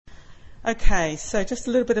Okay, so just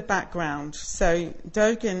a little bit of background. So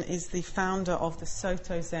Dogen is the founder of the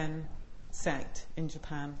Soto Zen sect in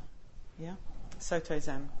Japan. Yeah, Soto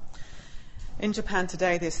Zen. In Japan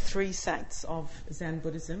today, there's 3 sects of Zen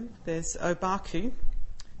Buddhism. There's Obaku,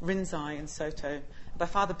 Rinzai, and Soto. By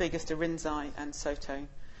far the biggest are Rinzai and Soto.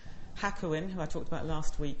 Hakuin, who I talked about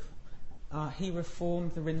last week, he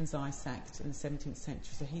reformed the Rinzai sect in the 17th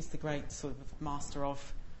century. So he's the great sort of master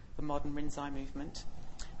of the modern Rinzai movement.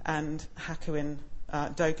 And Hakuin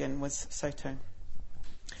Dogen was Soto.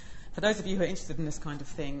 For those of you who are interested in this kind of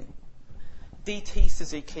thing, D.T.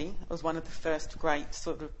 Suzuki was one of the first great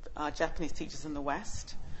sort of Japanese teachers in the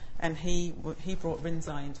West, and he brought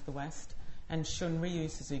Rinzai into the West, and Shunryu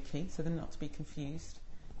Suzuki, so they're not to be confused,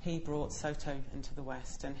 he brought Soto into the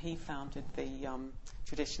West, and he founded the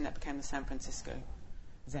tradition that became the San Francisco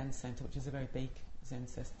Zen Center, which is a very big Zen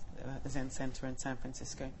center in San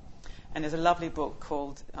Francisco. And there's a lovely book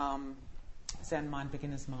called Zen Mind,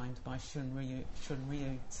 Beginner's Mind by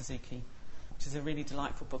Shunryu Suzuki, which is a really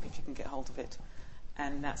delightful book if you can get hold of it.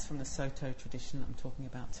 And that's from the Soto tradition that I'm talking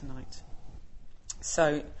about tonight.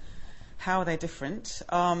 So, how are they different?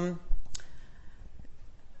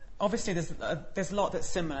 Obviously, there's a lot that's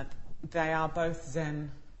similar. They are both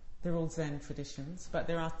Zen, they're all Zen traditions, but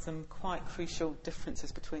there are some quite crucial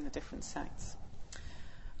differences between the different sects.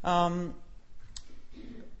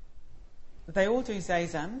 They all do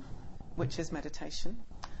Zazen, which is meditation,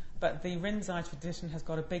 but the Rinzai tradition has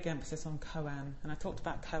got a big emphasis on koan, and I talked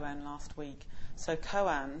about koan last week. So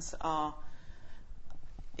koans are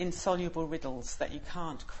insoluble riddles that you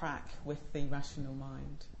can't crack with the rational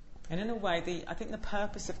mind. And in a way, I think the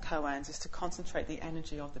purpose of koans is to concentrate the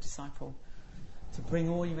energy of the disciple, to bring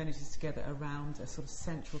all your energies together around a sort of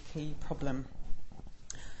central key problem.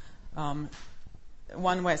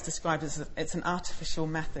 One way it's described is it's an artificial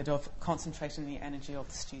method of concentrating the energy of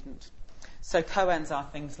the student. So koans are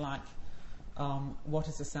things like, what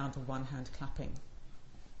is the sound of one hand clapping?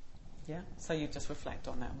 Yeah? So you just reflect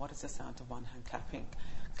on that. What is the sound of one hand clapping?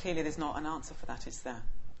 Clearly there's not an answer for that, is there?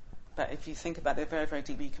 But if you think about it very, very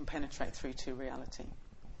deeply, you can penetrate through to reality.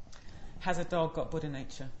 Has a dog got Buddha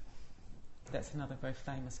nature? That's another very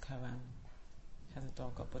famous koan. Has a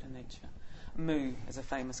dog got Buddha nature? Mu is a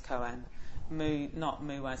famous koan. Mu, not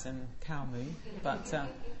mu as in cow moo, but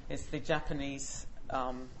it's the Japanese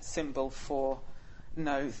symbol for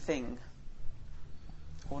no thing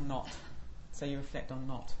or not. So you reflect on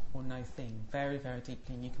not or no thing very, very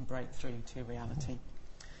deeply, and you can break through to reality.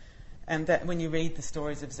 And that when you read the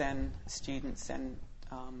stories of Zen students and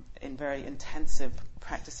in very intensive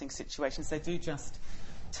practicing situations, they do just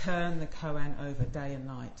turn the koan over day and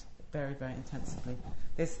night very, very intensively.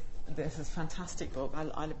 There's a fantastic book.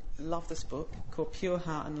 I love this book called Pure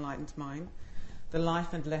Heart, Enlightened Mind. The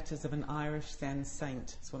Life and Letters of an Irish Zen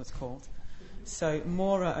Saint is what it's called. So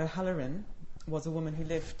Maura O'Halloran was a woman who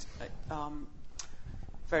lived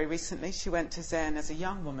very recently. She went to Zen as a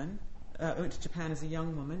young woman, went to Japan as a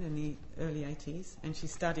young woman in the early 80s, and she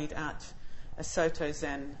studied at a Soto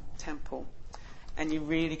Zen temple. And you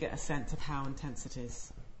really get a sense of how intense it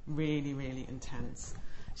is. Really, really intense.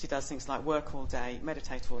 She does things like work all day,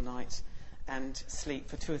 meditate all night, and sleep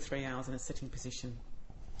for 2 or 3 hours in a sitting position.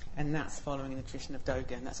 And that's following the tradition of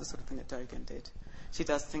Dogen. That's the sort of thing that Dogen did. She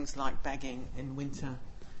does things like begging in winter,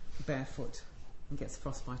 barefoot, and gets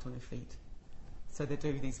frostbite on her feet. So they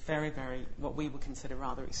do these very, very, what we would consider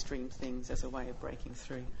rather extreme things as a way of breaking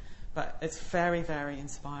through. But it's very, very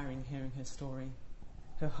inspiring hearing her story,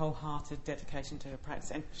 her wholehearted dedication to her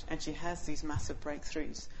practice. And she has these massive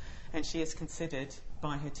breakthroughs. And she is considered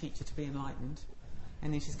by her teacher to be enlightened.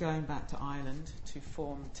 And then she's going back to Ireland to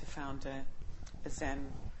found a Zen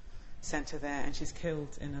centre there. And she's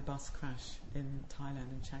killed in a bus crash in Thailand,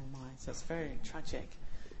 in Chiang Mai. So it's very tragic.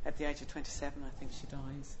 At the age of 27, I think she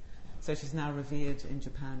dies. So she's now revered in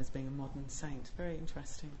Japan as being a modern saint. Very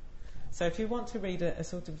interesting. So if you want to read a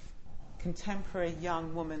sort of contemporary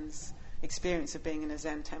young woman's experience of being in a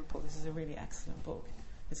Zen temple, this is a really excellent book.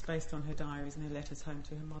 It's based on her diaries and her letters home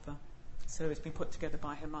to her mother. So it's been put together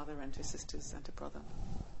by her mother and her sisters and her brother.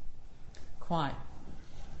 Quite.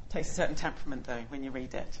 Takes a certain temperament, though, when you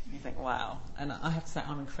read it. You think, wow. And I have to say,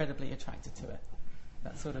 I'm incredibly attracted to it.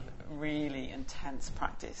 That sort of really intense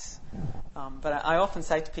practice. But I often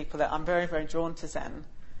say to people that I'm very, very drawn to Zen,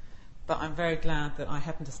 but I'm very glad that I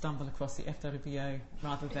happened to stumble across the FWBO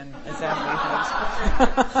rather than a Zen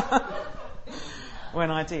movement when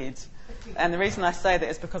I did. And the reason I say that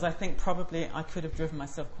is because I think probably I could have driven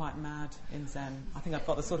myself quite mad in Zen. I think I've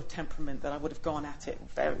got the sort of temperament that I would have gone at it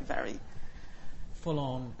very, very full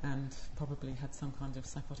on and probably had some kind of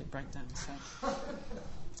psychotic breakdown. So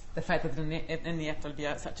the fact that in the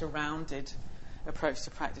FWO it's such a rounded approach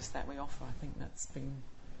to practice that we offer, I think that's been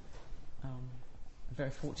very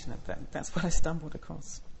fortunate that that's what I stumbled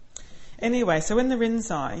across. Anyway, so in the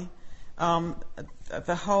Rinzai,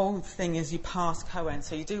 the whole thing is you pass koan.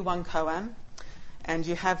 So you do one koan, and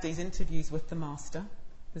you have these interviews with the master,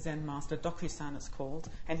 the Zen master, Dokusan it's called,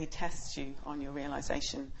 and he tests you on your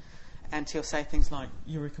realization. And he'll say things like,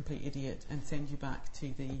 "You're a complete idiot," and send you back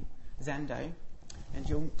to the Zendo, and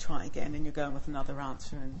you'll try again, and you'll go in with another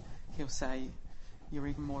answer, and he'll say, "You're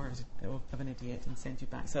even more of an idiot," and send you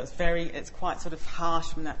back. So it's quite sort of harsh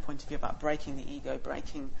from that point of view about breaking the ego,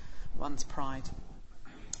 breaking one's pride.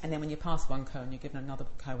 And then when you pass one koan, you're given another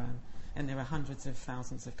koan, and there are hundreds of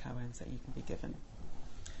thousands of koans that you can be given.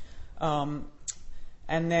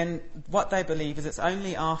 And then what they believe is it's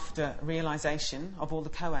only after realization of all the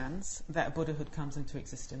koans that Buddhahood comes into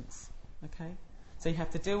existence. Okay? So you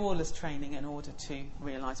have to do all this training in order to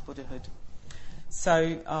realize Buddhahood.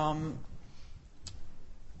 So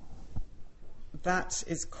that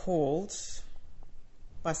is called,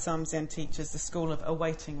 by some Zen teachers, the school of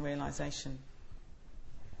awaiting realization.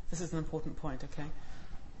 This is an important point, okay?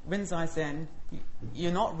 Rinzai Zen,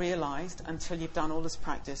 you're not realized until you've done all this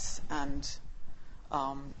practice and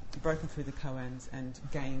broken through the koans and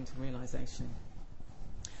gained realization.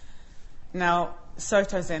 Now,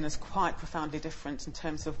 Soto Zen is quite profoundly different in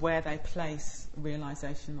terms of where they place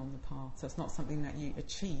realization on the path. So it's not something that you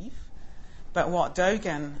achieve. But what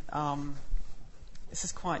Dogen, this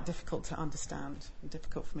is quite difficult to understand, and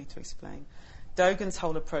difficult for me to explain. Dogen's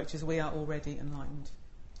whole approach is we are already enlightened.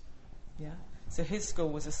 Yeah? So his school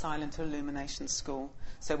was a silent illumination school.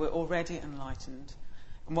 So we're already enlightened.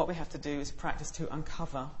 And what we have to do is practice to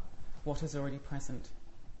uncover what is already present.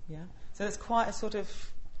 Yeah? So there's quite a sort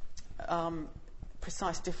of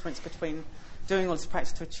precise difference between doing all this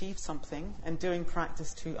practice to achieve something and doing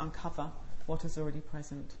practice to uncover what is already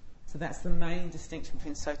present. So that's the main distinction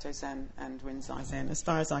between Soto Zen and Rinzai Zen, as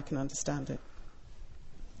far as I can understand it.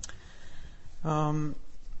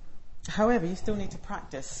 However, you still need to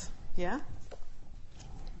practice. Yeah?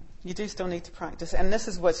 You do still need to practice. And this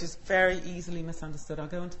is what is very easily misunderstood. I'll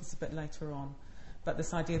go into this a bit later on. But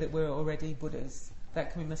this idea that we're already Buddhas,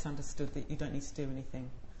 that can be misunderstood, that you don't need to do anything.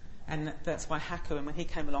 And that's why Hakuin, when he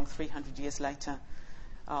came along 300 years later,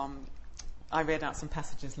 I read out some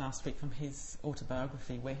passages last week from his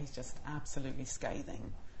autobiography where he's just absolutely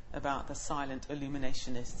scathing about the silent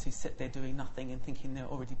illuminationists who sit there doing nothing and thinking they're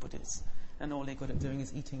already Buddhas. And all they're good at doing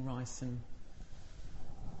is eating rice and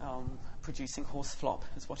producing horse flop,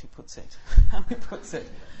 is what he puts it. How he puts it.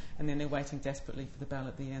 And then they're waiting desperately for the bell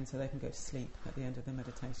at the end so they can go to sleep at the end of their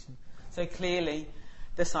meditation. So clearly,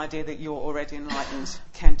 this idea that you're already enlightened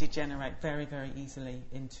can degenerate very, very easily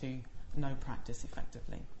into no practice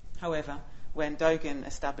effectively. However, when Dogen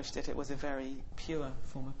established it, it was a very pure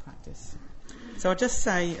form of practice. So I'll just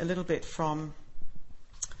say a little bit from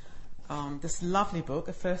this lovely book,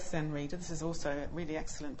 A First Zen Reader. This is also a really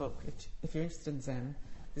excellent book if you're interested in Zen.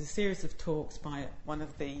 There's a series of talks by one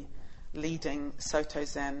of the leading Soto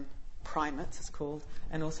Zen primates, it's called,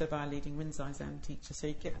 and also by a leading Rinzai Zen teacher. So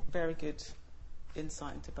you get very good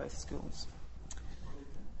insight into both schools.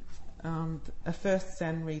 A First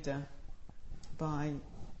Zen Reader by...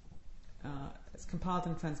 it's compiled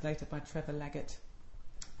and translated by Trevor Leggett,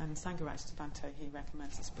 and Sangharaj Bhante, he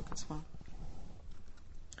recommends this book as well.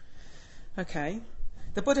 Okay.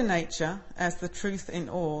 The Buddha nature, as the truth in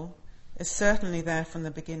all, is certainly there from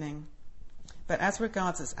the beginning. But as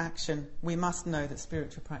regards its action, we must know that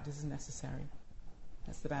spiritual practice is necessary.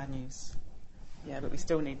 That's the bad news. Yeah, but we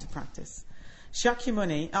still need to practice.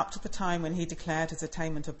 Shakyamuni, up to the time when he declared his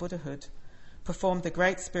attainment of Buddhahood, performed the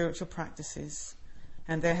great spiritual practices,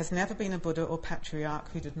 and there has never been a Buddha or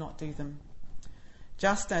patriarch who did not do them.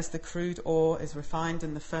 Just as the crude ore is refined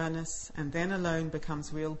in the furnace and then alone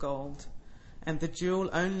becomes real gold, and the jewel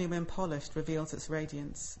only when polished reveals its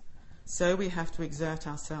radiance, so we have to exert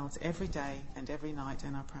ourselves every day and every night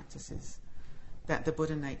in our practices, that the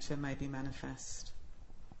Buddha nature may be manifest.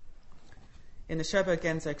 In the Shobo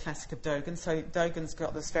Genzo classic of Dogen, so Dogen's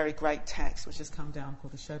got this very great text which has come down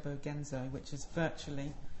called the Shobo Genzo, which is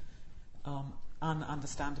virtually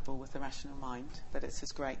ununderstandable with the rational mind, but it's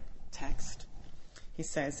his great text. He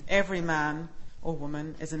says, every man or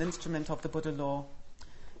woman is an instrument of the Buddha law.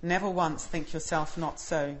 Never once think yourself not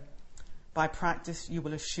so. By practice, you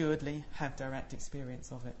will assuredly have direct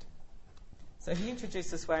experience of it. So he introduced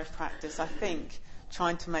this way of practice, I think,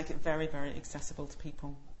 trying to make it very, very accessible to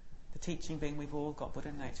people. The teaching being we've all got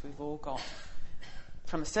Buddha nature, we've all got,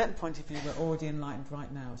 from a certain point of view, we're already enlightened right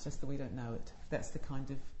now, it's just that we don't know it. That's the kind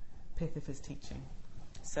of pith of his teaching.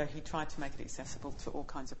 So he tried to make it accessible to all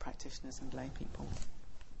kinds of practitioners and lay people.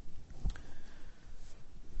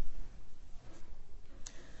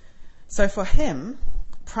 So for him,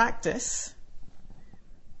 practice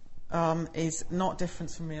is not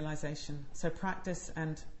different from realization. So practice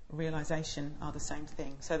and realization are the same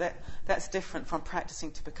thing. So that's different from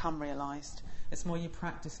practicing to become realized. It's more you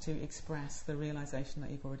practice to express the realization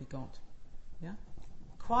that you've already got. Yeah?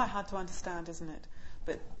 Quite hard to understand, isn't it?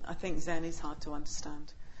 But I think Zen is hard to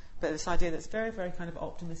understand. But this idea that's very, very kind of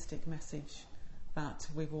optimistic message that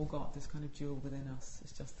we've all got this kind of jewel within us.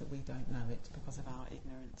 It's just that we don't know it because of our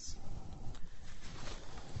ignorance.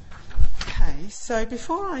 Okay, so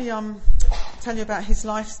before I tell you about his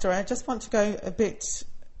life story, I just want to go a bit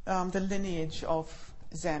the lineage of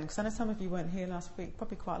Zen, because I know some of you weren't here last week.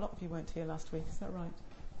 Probably quite a lot of you weren't here last week. Is that right?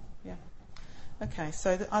 Yeah. Okay,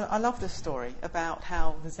 so I love this story about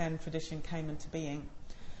how the Zen tradition came into being.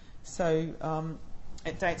 So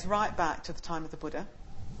it dates right back to the time of the Buddha.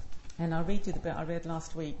 And I'll read you the bit I read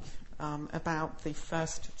last week about the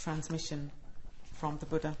first transmission from the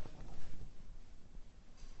Buddha.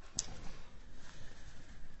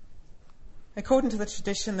 According to the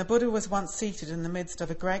tradition, the Buddha was once seated in the midst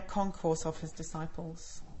of a great concourse of his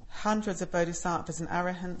disciples. Hundreds of bodhisattvas and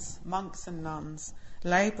arahants, monks and nuns,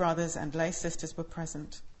 lay brothers and lay sisters were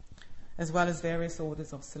present, as well as various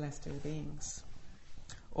orders of celestial beings.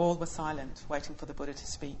 All were silent, waiting for the Buddha to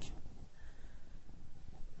speak.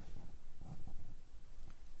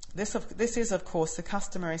 This is, of course, the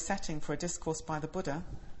customary setting for a discourse by the Buddha,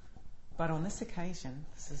 but on this occasion,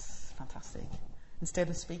 this is fantastic, instead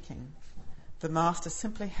of speaking, the master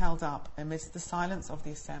simply held up amidst the silence of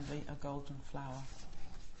the assembly a golden flower.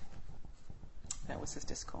 That was his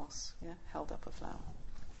discourse, yeah, held up a flower.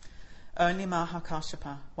 Only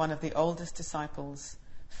Mahakāśyapa, one of the oldest disciples,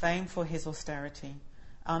 famed for his austerity,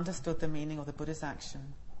 understood the meaning of the Buddha's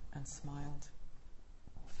action and smiled.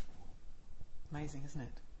 Amazing, isn't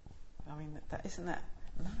it? I mean, isn't that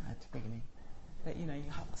mad, really? That,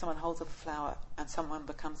 someone holds up a flower and someone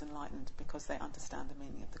becomes enlightened because they understand the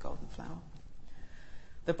meaning of the golden flower.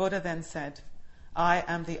 The Buddha then said, I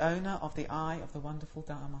am the owner of the eye of the wonderful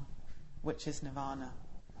Dharma, which is nirvana,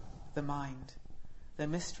 the mind, the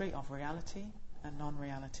mystery of reality and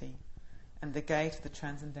non-reality, and the gate of the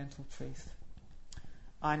transcendental truth.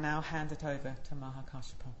 I now hand it over to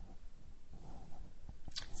Mahakāśyapa.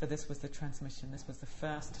 So this was the transmission. This was the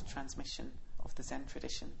first transmission of the Zen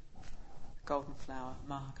tradition. Golden flower,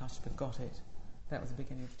 Mahakāśyapa got it. That was the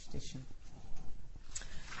beginning of the tradition.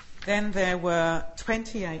 Then there were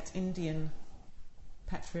 28 Indian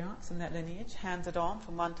patriarchs in that lineage, handed on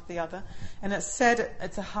from one to the other. And it's said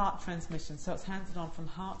it's a heart transmission, so it's handed on from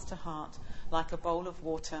heart to heart, like a bowl of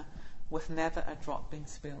water with never a drop being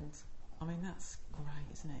spilled. I mean, that's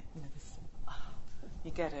great, isn't it?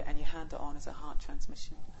 You get it, and you hand it on as a heart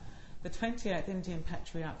transmission. The 28th Indian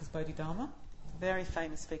patriarch was Bodhidharma, a very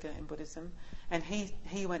famous figure in Buddhism, and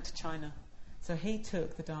he went to China. So he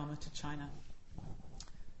took the Dharma to China.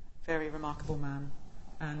 Very remarkable man.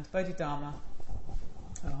 And Bodhidharma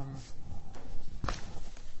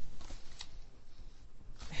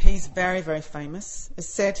he's very, very famous.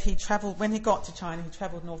 It's said when he got to China, he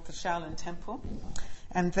travelled north to Shaolin Temple,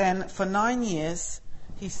 and then for 9 years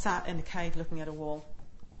he sat in a cave looking at a wall.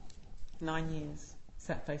 9 years,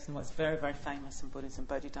 sat facing the wall. It's very, very famous in Buddhism,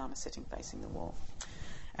 Bodhidharma sitting facing the wall.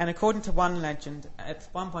 And according to one legend, at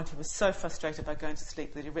one point he was so frustrated by going to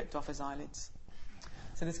sleep that he ripped off his eyelids.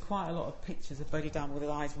 So there's quite a lot of pictures of Bodhidharma with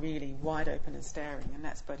his eyes really wide open and staring, and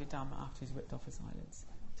that's Bodhidharma after he's ripped off his eyelids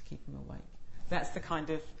to keep him awake. That's the kind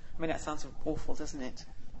of, that sounds awful, doesn't it?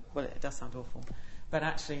 Well, it does sound awful. But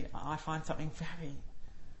actually, I find something very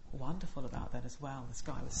wonderful about that as well. This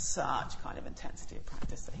guy with such kind of intensity of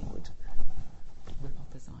practice that he would rip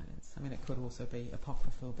off his eyelids. It could also be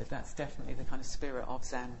apocryphal, but that's definitely the kind of spirit of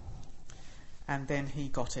Zen. And then he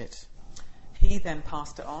got it. He then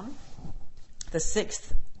passed it on. The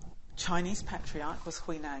 6th Chinese patriarch was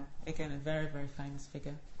Huineng, again a very, very famous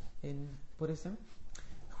figure in Buddhism.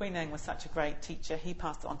 Huineng was such a great teacher, he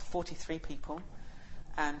passed it on to 43 people,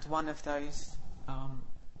 and one of those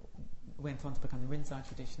went on to become the Rinzai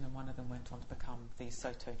tradition, and one of them went on to become the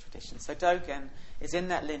Soto tradition. So Dogen is in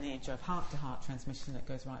that lineage of heart-to-heart transmission that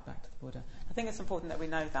goes right back to the Buddha. I think it's important that we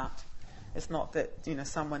know that. It's not that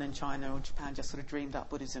someone in China or Japan just sort of dreamed up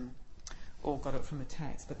Buddhism or got it from a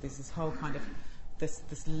text, but there's this whole kind of this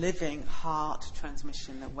living heart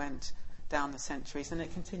transmission that went down the centuries, and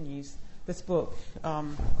it continues. This book,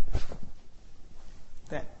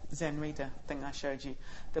 that Zen reader thing I showed you,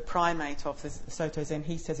 the primate of the Soto Zen,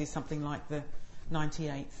 he says he's something like the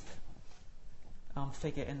 98th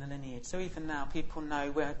figure in the lineage. So even now, people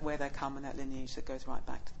know where they come in that lineage that goes right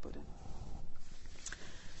back to the Buddha.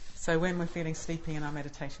 So when we're feeling sleepy in our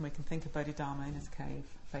meditation, we can think of Bodhidharma in his cave,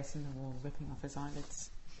 facing the wall, ripping off his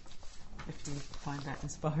eyelids. If you find that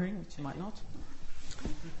inspiring, which you might not.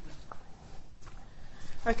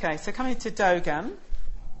 Okay, so coming to Dogen.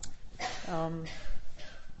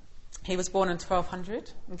 He was born in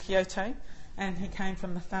 1200 in Kyoto, and he came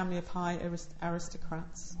from the family of high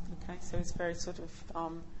aristocrats. Okay, so he's very sort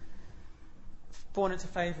of born into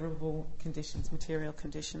favourable conditions, material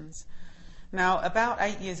conditions. Now, about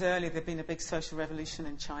 8 years earlier, there'd been a big social revolution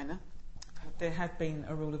in China. There had been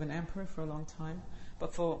a rule of an emperor for a long time,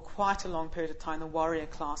 but for quite a long period of time, the warrior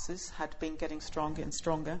classes had been getting stronger and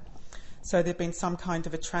stronger. So there'd been some kind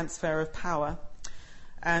of a transfer of power.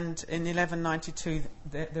 And in 1192,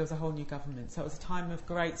 there was a whole new government. So it was a time of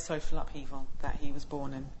great social upheaval that he was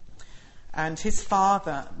born in. And his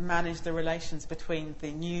father managed the relations between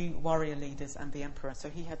the new warrior leaders and the emperor. So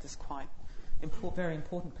he had this quite very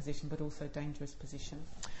important position, but also dangerous position.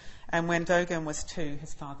 And when Dogen was 2,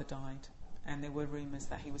 his father died. And there were rumours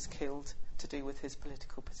that he was killed to do with his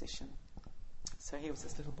political position. So he was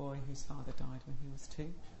this little boy whose father died when he was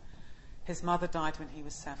 2. His mother died when he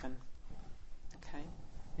was 7. Okay.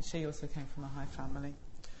 And she also came from a high family.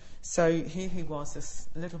 So here he was, this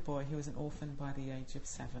little boy who was an orphan by the age of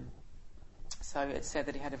 7. So it's said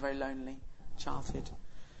that he had a very lonely childhood.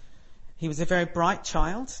 He was a very bright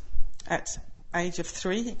child. At age of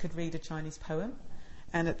 3, he could read a Chinese poem.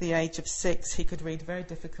 And at the age of 6, he could read very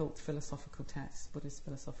difficult philosophical texts, Buddhist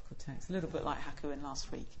philosophical texts, a little bit like Hakuin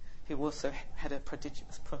last week, who also had a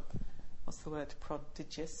prodigious,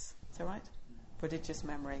 is that right? Prodigious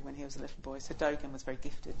memory when he was a little boy. So Dogen was very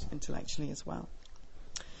gifted intellectually as well.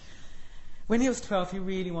 When he was 12, he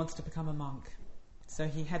really wanted to become a monk. So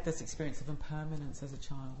he had this experience of impermanence as a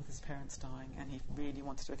child with his parents dying, and he really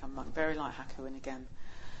wanted to become a monk, very like Hakuin again.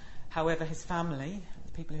 However, his family,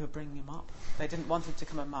 the people who were bringing him up, they didn't want him to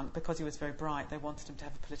become a monk because he was very bright. They wanted him to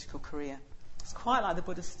have a political career. It's quite like the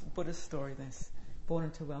Buddhist story, this. Born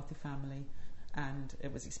into a wealthy family, and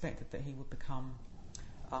it was expected that he would become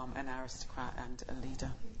an aristocrat and a leader.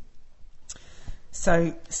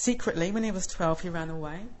 So secretly, when he was 12, he ran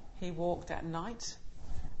away. He walked at night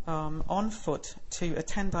on foot to a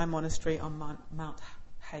Tendai monastery on Mount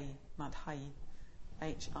Hai,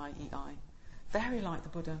 H-I-E-I. Very like the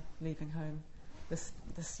Buddha leaving home.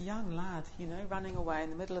 This young lad, running away in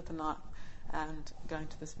the middle of the night and going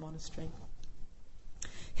to this monastery.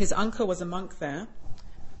 His uncle was a monk there,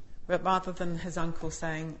 but rather than his uncle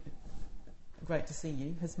saying, "Great to see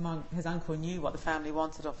you," his uncle knew what the family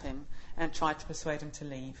wanted of him and tried to persuade him to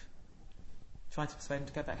leave. Tried to persuade him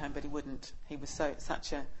to go back home, but he wouldn't. He was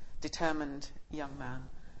such a determined young man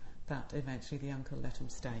that eventually the uncle let him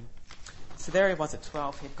stay. So there he was at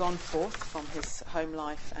 12. He'd gone forth from his home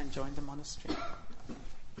life and joined the monastery.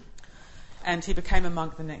 And he became a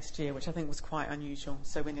monk the next year, which I think was quite unusual.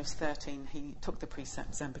 So when he was 13, he took the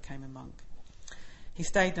precepts and became a monk. He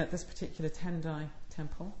stayed at this particular Tendai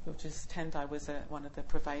temple, Tendai was one of the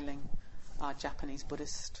prevailing Japanese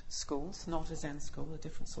Buddhist schools, not a Zen school, a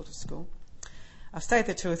different sort of school. I stayed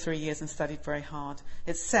there 2 or 3 years and studied very hard.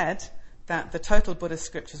 It's said that the total Buddhist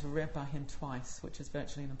scriptures were read by him twice, which is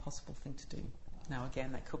virtually an impossible thing to do. Now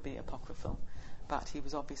again, that could be apocryphal, but he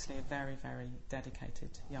was obviously a very, very dedicated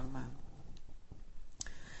young man.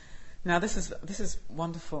 Now this is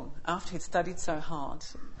wonderful. After he'd studied so hard,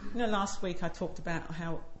 last week I talked about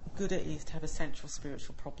how good it is to have a central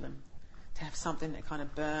spiritual problem, to have something that kind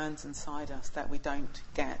of burns inside us that we don't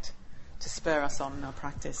get, to spur us on in our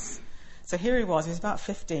practice. So here he was about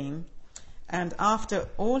 15, and after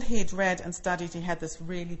all he'd read and studied, he had this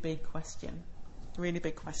really big question.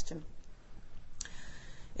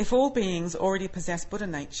 If all beings already possess Buddha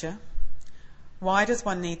nature, why does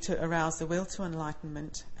one need to arouse the will to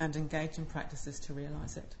enlightenment and engage in practices to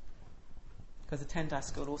realise it? Because the Tendai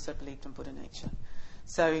school also believed in Buddha nature.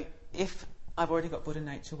 So if I've already got Buddha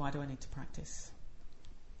nature, why do I need to practice?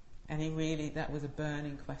 And that was a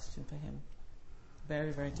burning question for him.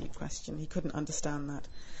 Very, very deep question. He couldn't understand that.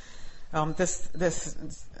 This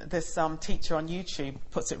teacher on YouTube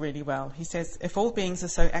puts it really well. He says, if all beings are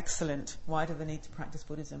so excellent, why do they need to practice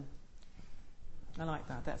Buddhism? I like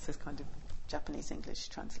that. That's his kind of Japanese English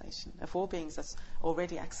translation. If all beings are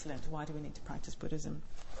already excellent, why do we need to practice Buddhism?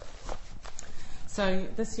 So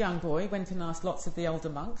this young boy went and asked lots of the older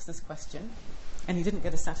monks this question, and he didn't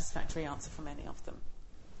get a satisfactory answer from any of them.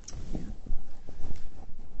 Yeah.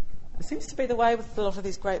 It seems to be the way with a lot of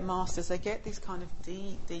these great masters. They get these kind of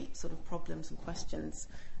deep sort of problems and questions,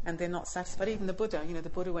 and they're not satisfied. Even the Buddha, the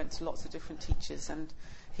Buddha went to lots of different teachers, and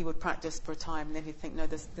he would practice for a time, and then he'd think, no,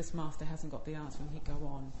 this master hasn't got the answer, and he'd go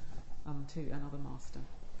on to another master.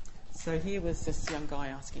 So here was this young guy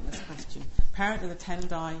asking this question. Apparently the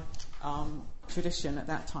Tendai tradition at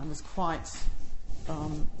that time was quite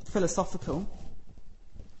philosophical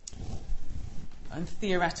and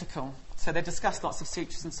theoretical. So they discussed lots of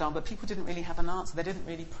sutras and so on, but people didn't really have an answer. They didn't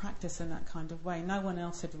really practice in that kind of way. No one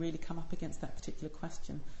else had really come up against that particular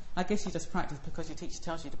question. I guess you just practice because your teacher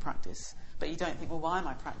tells you to practice, but you don't think, well, why am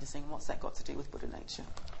I practicing? What's that got to do with Buddha nature?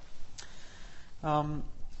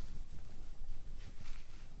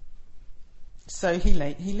 So he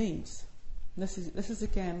leaves. This is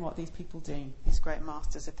again what these people do. These great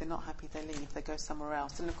masters, if they're not happy, they leave. They go somewhere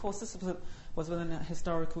else. And of course, this was within a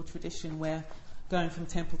historical tradition where going from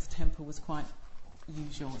temple to temple was quite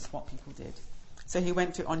usual. It's what people did. So he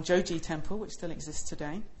went to Onjoji Temple, which still exists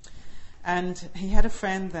today, and he had a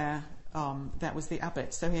friend there that was the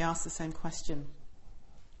abbot. So he asked the same question,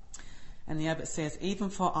 and the abbot says, "Even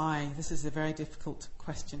for I, this is a very difficult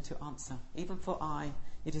question to answer. Even for I,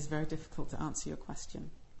 it is very difficult to answer your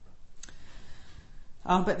question."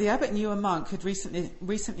 But the abbot knew a monk who'd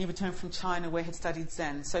recently returned from China where he'd studied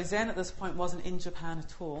Zen. So Zen at this point wasn't in Japan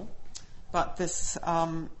at all. But this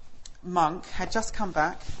monk had just come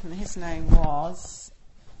back, and his name was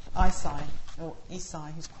Isai,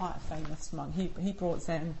 who's quite a famous monk. He brought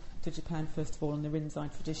Zen to Japan, first of all, in the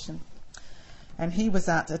Rinzai tradition. And he was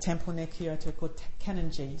at a temple near Kyoto called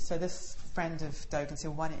Kennenji. So this friend of Dogen said,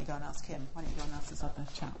 well, why don't you go and ask him? Why don't you go and ask this other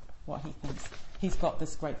chap what he thinks? He's got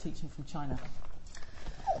this great teaching from China.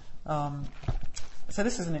 So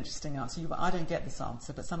this is an interesting answer. I don't get this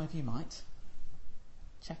answer, but some of you might.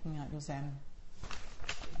 Checking out your Zen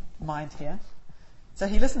mind here. So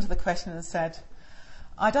he listened to the question and said,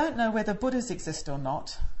 "I don't know whether Buddhas exist or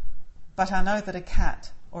not, but I know that a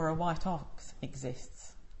cat or a white ox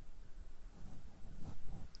exists."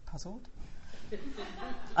 Puzzled?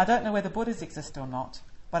 "I don't know whether Buddhas exist or not,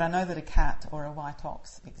 but I know that a cat or a white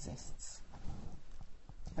ox exists."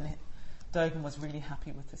 And Dogen was really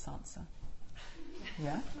happy with this answer.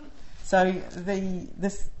 Yeah. So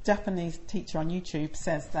this Japanese teacher on YouTube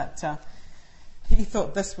says that he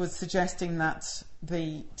thought this was suggesting that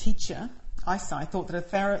the teacher, Isai, thought that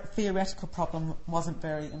a theoretical problem wasn't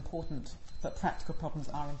very important, but practical problems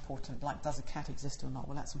are important, like does a cat exist or not?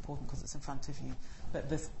 Well, that's important because it's in front of you.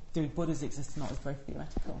 But do Buddhas exist or not is very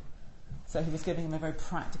theoretical. So he was giving him a very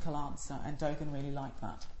practical answer, and Dogen really liked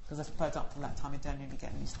that, because I suppose up to that time he didn't really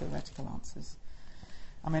get these theoretical answers.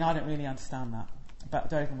 I mean, I don't really understand that.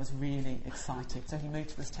 But Dogen was really excited, so he moved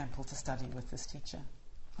to this temple to study with this teacher.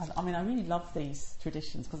 I really love these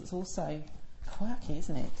traditions because it's also quirky,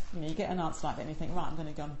 isn't it? You get an answer like that and you think, right, I'm going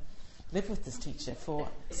to go and live with this teacher for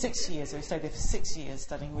 6 years. So he stayed there for 6 years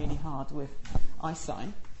studying really hard with Isai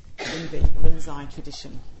in the Rinzai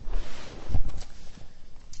tradition.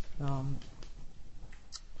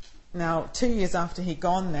 Now, 2 years after he'd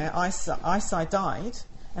gone there, Isai died,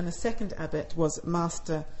 and the second abbot was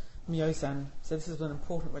Master Myozan. So this is an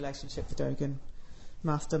important relationship for Dogen.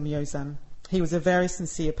 Master Myozan. He was a very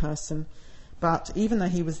sincere person, but even though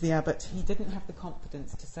he was the abbot, he didn't have the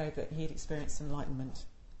confidence to say that he had experienced enlightenment.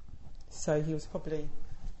 So he was probably,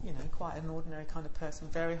 quite an ordinary kind of person,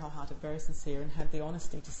 very wholehearted, very sincere, and had the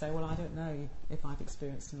honesty to say, well, I don't know if I've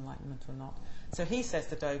experienced enlightenment or not. So he says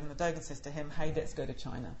to Dogen, the Dogen says to him, hey, let's go to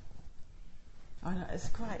China. I know, it's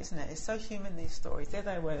great, isn't it? It's so human, these stories. There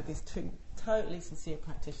they were, these two totally sincere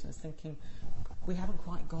practitioners thinking, we haven't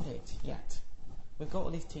quite got it yet. We've got all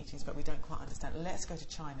these teachings, but we don't quite understand. Let's go to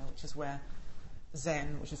China, which is where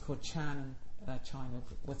Zen, which is called Chan China,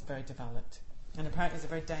 was very developed. And apparently it's a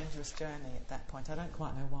very dangerous journey at that point. I don't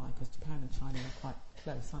quite know why, because Japan and China are quite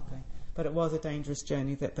close, aren't they? But it was a dangerous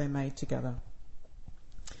journey that they made together.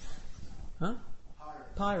 Huh?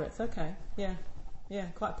 Pirates, okay. Yeah,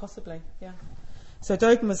 quite possibly, yeah. So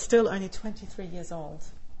Dogen was still only 23 years old.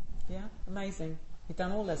 Yeah, amazing. He'd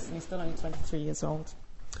done all this and he's still only 23 years old.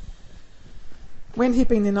 When he'd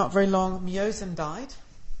been there not very long, Myozan died.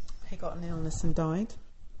 He got an illness and died.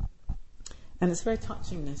 And it's very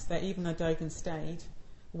touching this, that even though Dogen stayed,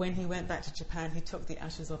 when he went back to Japan, he took the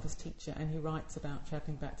ashes of his teacher, and he writes about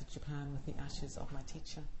travelling back to Japan with the ashes of my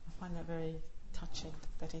teacher. I find that very touching,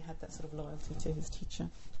 that he had that sort of loyalty to his teacher.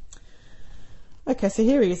 Okay, so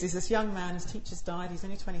here he is. He's this young man. His teacher's died. He's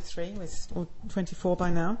only 23, or 24 by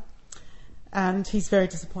now. And he's very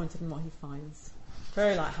disappointed in what he finds.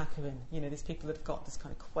 Very like Hakuin. These people that have got this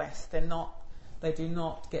kind of quest. They do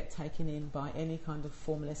not get taken in by any kind of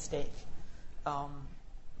formalistic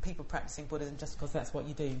people practicing Buddhism just because that's what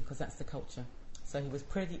you do, because that's the culture. So he was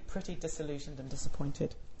pretty disillusioned and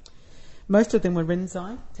disappointed. Most of them were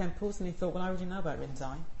Rinzai temples, and he thought, well, I already know about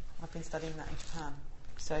Rinzai. I've been studying that in Japan.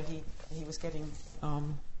 So he was getting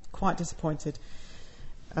quite disappointed.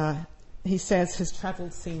 He says his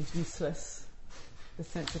travel seemed useless. The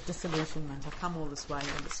sense of disillusionment. I've come all this way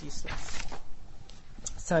and it's useless.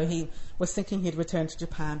 So he was thinking he'd return to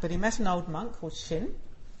Japan, but he met an old monk called Shin,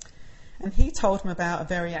 and he told him about a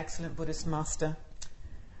very excellent Buddhist master,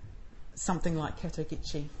 something like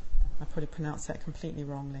Ketogichi. I probably pronounced that completely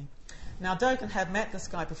wrongly. Now, Dogen had met this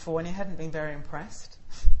guy before, and he hadn't been very impressed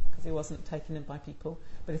because he wasn't taken in by people.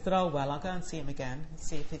 But he thought, oh, well, I'll go and see him again and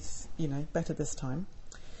see if it's, better this time.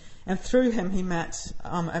 And through him, he met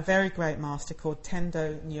a very great master called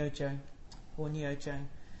Tendo Nyojo, or Nyojo.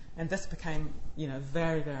 And this became, a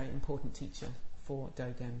very, very important teacher for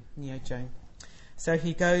Dogen, Nyojo. So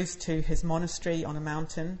he goes to his monastery on a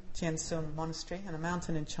mountain, Tiansun Monastery, on a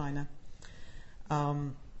mountain in China.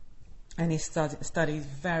 And he studies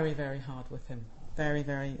very, very hard with him. Very,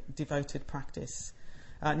 very devoted practice.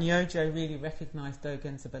 Nyojo really recognized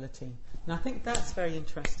Dogen's ability. And I think that's very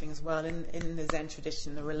interesting as well in the Zen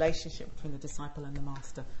tradition, the relationship between the disciple and the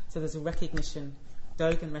master. So there's a recognition.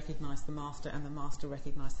 Dogen recognized the master and the master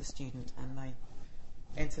recognized the student, and they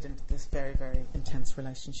entered into this very, very intense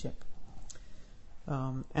relationship.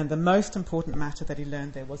 And the most important matter that he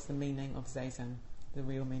learned there was the meaning of Zazen, the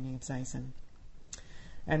real meaning of Zazen.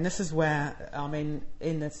 And this is where,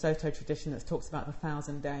 in the Soto tradition, it talks about the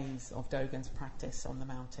 1,000 days of Dogen's practice on the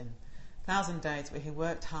mountain. 1,000 days where he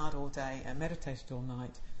worked hard all day and meditated all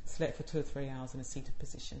night, slept for 2 or 3 hours in a seated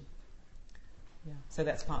position. Yeah. So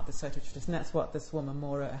that's part of the Soto tradition. That's what this woman,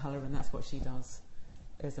 Mora O'Halloran, that's what she does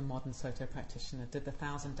as a modern Soto practitioner, did the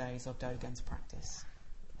 1,000 days of Dogen's practice.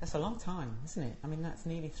 That's a long time, isn't it? That's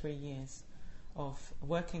nearly 3 years of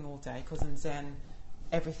working all day, because in Zen,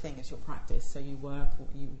 everything is your practice. So you work,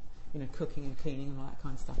 cooking and cleaning and all that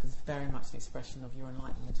kind of stuff is very much an expression of your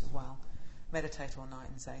enlightenment as well. Meditate all night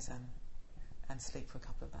in Zazen and sleep for a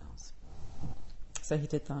couple of hours. So he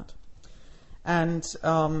did that. And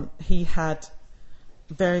he had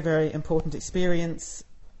very, very important experience,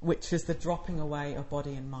 which is the dropping away of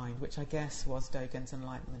body and mind, which I guess was Dogen's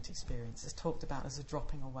enlightenment experience. It's talked about as a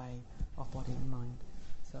dropping away of body and mind.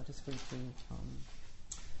 So I'll just read through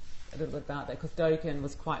a little bit about that, because Dogen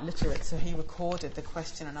was quite literate, so he recorded the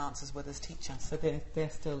question and answers with his teacher, so they're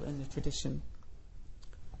still in the tradition.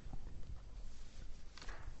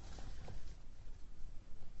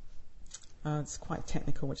 It's quite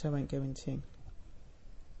technical, which I won't go into.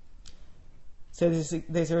 So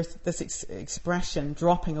there's this expression,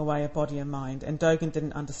 dropping away of body and mind, and Dogen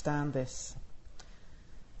didn't understand this.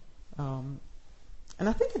 And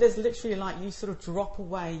I think it is literally like you sort of drop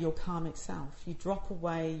away your karmic self. You drop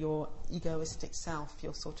away your egoistic self.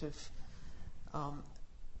 You're sort of...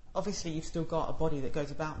 obviously, you've still got a body that goes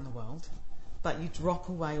about in the world, but you drop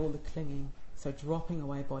away all the clinging. So dropping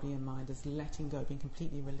away body and mind is letting go, being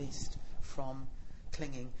completely released from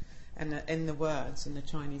clinging. And in the words, in the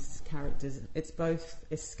Chinese characters, it's both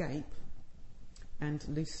escape and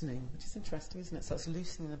loosening, which is interesting, isn't it? So it's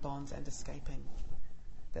loosening the bonds and escaping.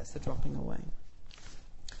 That's the dropping away.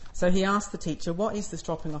 So he asked the teacher, what is this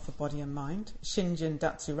dropping off of body and mind? Shinjin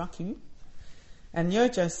Datsuraku. And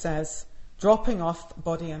Nyojo says, dropping off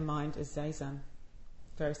body and mind is Zazen.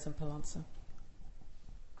 Very simple answer.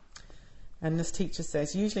 And this teacher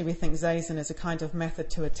says, usually we think Zazen is a kind of method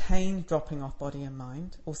to attain dropping off body and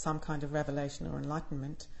mind, or some kind of revelation or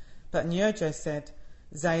enlightenment. But Nyojo said,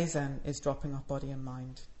 Zazen is dropping off body and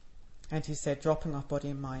mind. And he said, dropping off body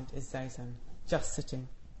and mind is Zazen, just sitting.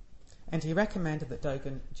 And he recommended that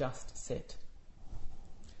Dogen just sit.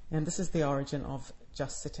 And this is the origin of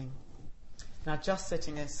just sitting. Now, just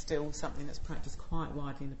sitting is still something that's practiced quite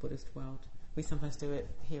widely in the Buddhist world. We sometimes do it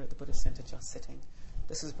here at the Buddhist Center, just sitting.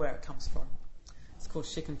 This is where it comes from. It's called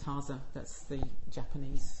shikantaza. That's the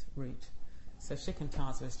Japanese root. So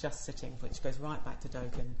shikantaza is just sitting, which goes right back to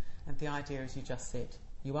Dogen. And the idea is you just sit.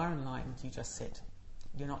 You are enlightened, you just sit.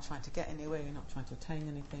 You're not trying to get anywhere, you're not trying to attain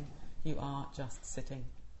anything. You are just sitting.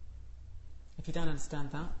 If you don't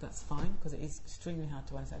understand that, that's fine, because it is extremely hard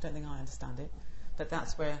to understand. I don't think I understand it, but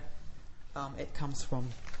that's where it comes from.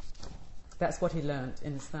 That's what he learned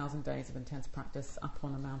in his 1,000 days of intense practice up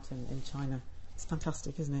on a mountain in China. It's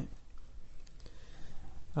fantastic, isn't it?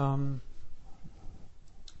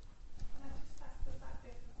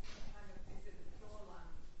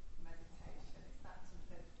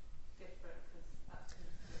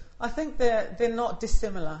 I think they're not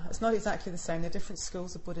dissimilar. It's not exactly the same. They're different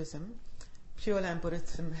schools of Buddhism. Pure Land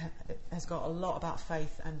Buddhism has got a lot about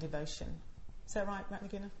faith and devotion. Is that right,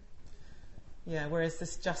 Ratnaguna? Yeah, whereas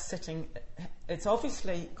this just sitting, it's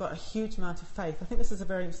obviously got a huge amount of faith. I think this is a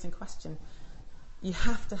very interesting question. You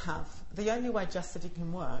have to have, the only way just sitting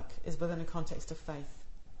can work is within a context of faith.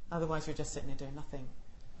 Otherwise you're just sitting there doing nothing.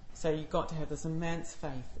 So you've got to have this immense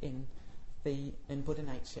faith in Buddha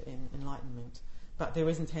nature, in enlightenment. But there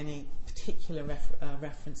isn't any particular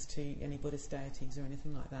reference to any Buddhist deities or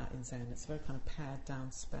anything like that in Zen. It's a very kind of pared down,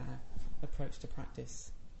 spare approach to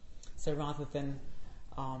practice. So rather than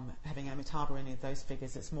having Amitabha or any of those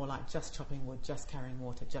figures, it's more like just chopping wood, just carrying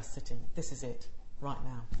water, just sitting. This is it, right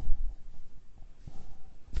now.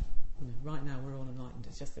 Right now we're all enlightened,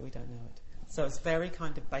 it's just that we don't know it. So it's very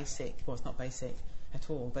kind of basic, well it's not basic at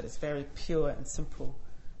all, but it's very pure and simple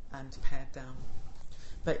and pared down.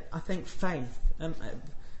 But I think faith,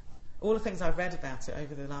 all the things I've read about it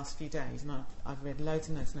over the last few days, and I've read loads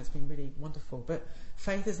and loads and it's been really wonderful, but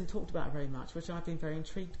faith isn't talked about very much, which I've been very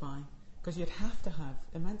intrigued by, because you'd have to have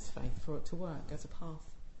immense faith for it to work as a path,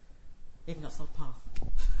 even though it's not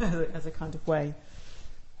a path, as a kind of way.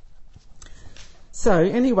 So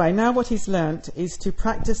anyway, now what he's learnt is to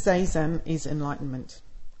practice Zazen is enlightenment.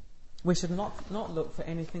 We should not look for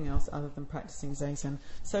anything else other than practicing Zazen.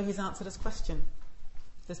 So he's answered his question.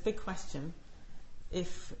 This big question,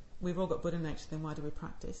 if we've all got Buddha nature, then why do we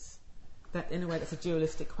practice? That, in a way, that's a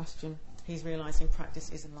dualistic question. He's realising practice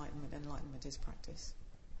is enlightenment, enlightenment is practice.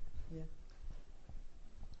 Yeah.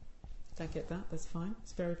 Don't get that? That's fine.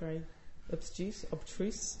 It's very, very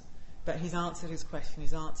obtruse. But he's answered his question.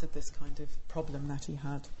 He's answered this kind of problem that he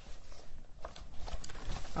had.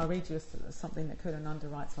 I'll read you something that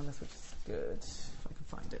Kulananda writes on this, which is good, if I can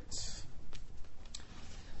find it.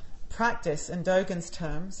 Practice, in Dogen's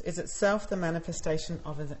terms, is itself the manifestation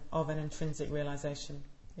of an intrinsic realization.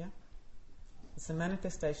 Yeah? It's a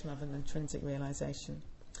manifestation of an intrinsic realization.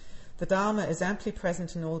 The Dharma is amply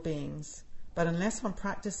present in all beings, but unless one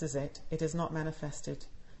practices it, it is not manifested,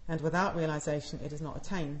 and without realization, it is not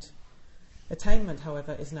attained. Attainment,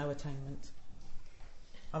 however, is no attainment.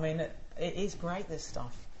 I mean, it is great, this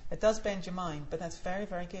stuff. It does bend your mind, but that's very,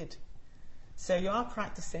 very good. So you are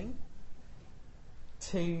practicing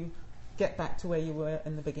to get back to where you were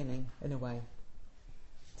in the beginning, in a way.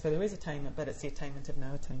 So there is attainment, but it's the attainment of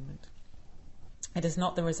no attainment. It is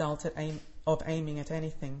not the result of aiming at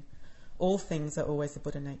anything. All things are always the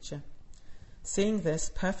Buddha nature. Seeing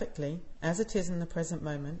this perfectly, as it is in the present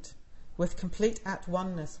moment, with complete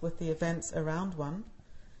at-oneness with the events around one,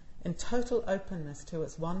 in total openness to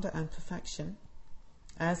its wonder and perfection,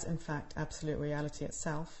 as in fact absolute reality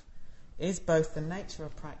itself, is both the nature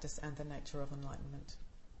of practice and the nature of enlightenment.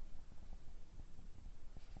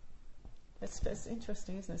 It's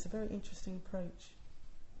interesting, isn't it? It's a very interesting approach.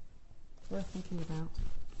 It's worth thinking about.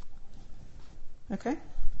 Okay,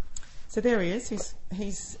 so there he is.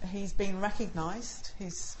 He's been recognised.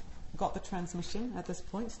 He's got the transmission at this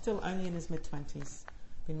point. Still only in his mid-20s.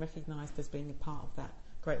 Been recognised as being a part of that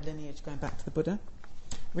great lineage going back to the Buddha.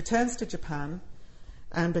 Returns to Japan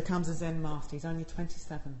and becomes a Zen master. He's only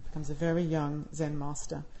 27. Becomes a very young Zen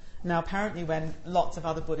master. Now, apparently, when lots of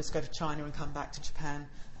other Buddhists go to China and come back to Japan,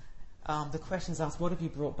 the question's asked, what have you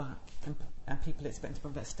brought back? And people expect to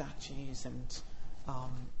bring back statues and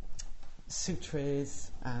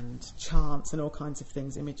sutras and chants and all kinds of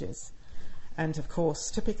things, images. And of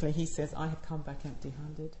course, typically he says, I have come back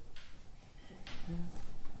empty-handed. Yeah.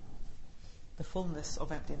 The fullness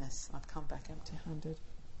of emptiness, I've come back empty-handed.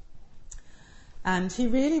 And he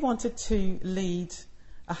really wanted to lead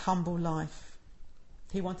a humble life.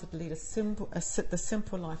 He wanted to lead the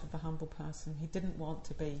simple life of a humble person. He didn't want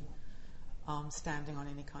to be standing on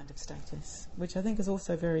any kind of status, which I think is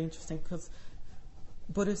also very interesting because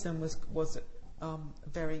Buddhism was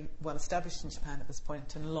very well established in Japan at this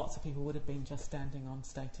point, and lots of people would have been just standing on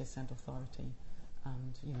status and authority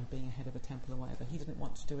and being a head of a temple or whatever. He didn't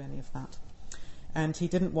want to do any of that, and he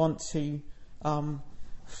didn't want to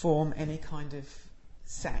form any kind of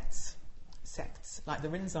sects. Like the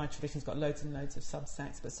Rinzai tradition's got loads and loads of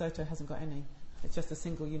sub-sects, but Soto hasn't got any. It's just a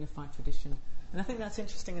single unified tradition. And I think that's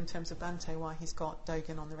interesting in terms of Bhante, why he's got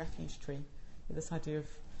Dogen on the refuge tree, with this idea of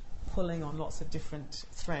pulling on lots of different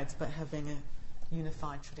threads but having a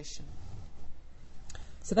unified tradition.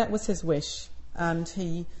 So that was his wish, and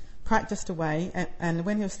he practiced away, and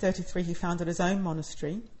when he was 33 he founded his own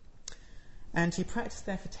monastery, and he practiced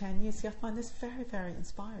there for 10 years. See, I find this very, very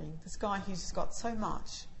inspiring. This guy who's got so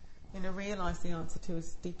much, realised the answer to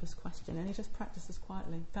his deepest question, and he just practices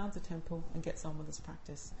quietly, founds a temple and gets on with his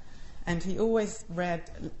practice. And he always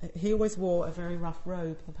wore a very rough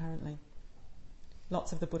robe, apparently.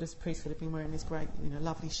 Lots of the Buddhist priests would have been wearing these great,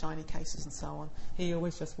 lovely shiny cases and so on. He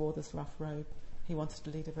always just wore this rough robe. He wanted to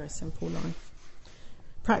lead a very simple life.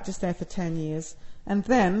 practiced there for 10 years, and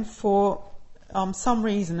then for some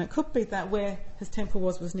reason, it could be that where his temple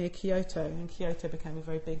was near Kyoto, and Kyoto became a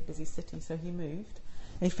very big, busy city, so he moved.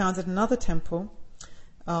 And he founded another temple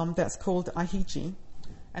that's called Ahiji,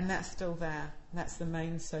 and that's still there. That's the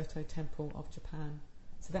main Soto temple of Japan.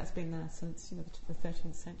 So that's been there since the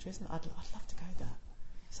 13th century, isn't it? I'd love to go there.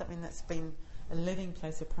 Something that's been a living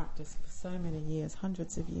place of practice for so many years,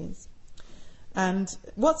 hundreds of years. And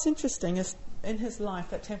what's interesting is in his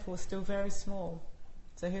life, that temple was still very small.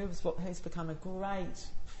 So he's become a great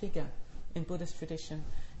figure in Buddhist tradition.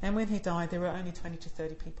 And when he died, there were only 20 to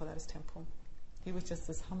 30 people at his temple. He was just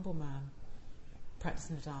this humble man,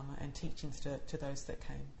 practicing the Dharma and teaching to those that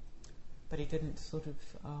came. But he didn't sort of,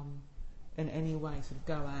 in any way, sort of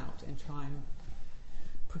go out and try and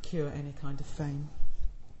procure any kind of fame.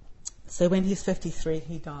 So when he's 53,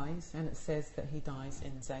 he dies, and it says that he dies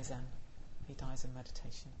in Zazen. He dies in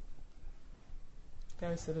meditation.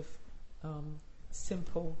 Very sort of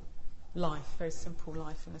simple life, very simple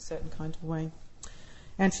life in a certain kind of way.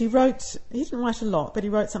 And he didn't write a lot, but he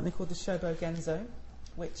wrote something called the Shobo Genzo,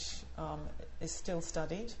 which is still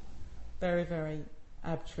studied. Very, very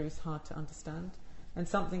abstruse, hard to understand. And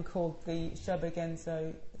something called the Shobo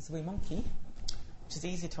Genzo Zuimonki, which is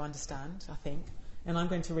easy to understand, I think. And I'm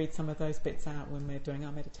going to read some of those bits out when we're doing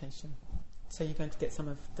our meditation. So you're going to get some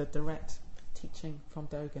of the direct teaching from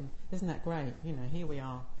Dogen. Isn't that great? Here we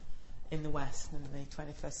are in the West in the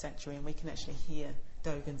 21st century, and we can actually hear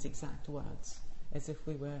Dogen's exact words as if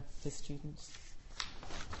we were his students.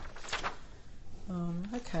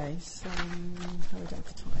 Okay, so how are we doing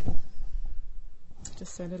for time?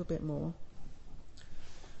 Just say a little bit more.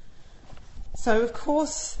 So, of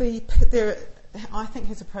course, I think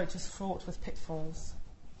his approach is fraught with pitfalls.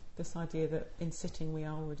 This idea that in sitting we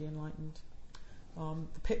are already enlightened.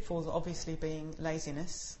 The pitfalls obviously being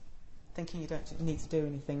laziness, thinking you don't need to do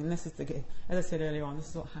anything. And this is as I said earlier on, this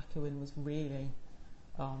is what Hakuin was really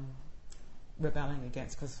rebelling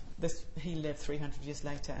against, because he lived 300 years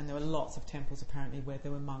later, and there were lots of temples apparently where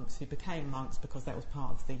there were monks who became monks because that was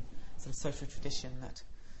part of the sort of social tradition that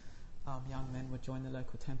young men would join the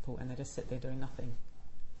local temple and they just sit there doing nothing,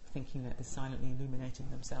 thinking that they're silently illuminating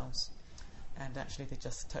themselves, and actually they're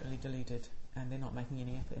just totally deluded and they're not making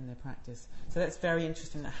any effort in their practice. So that's very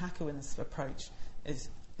interesting that Hakuin's approach is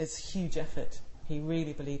huge effort. He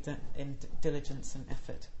really believed in diligence and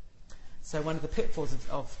effort. So one of the pitfalls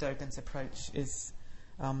of Dogen's approach is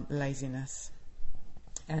laziness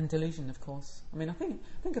and delusion, of course. I mean, I think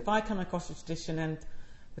if I come across a tradition and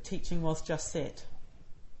the teaching was just sit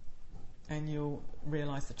and you'll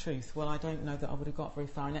realise the truth, well, I don't know that I would have got very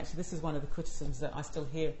far. And actually, this is one of the criticisms that I still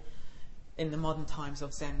hear in the modern times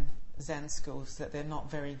of Zen schools, that they're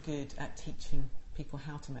not very good at teaching people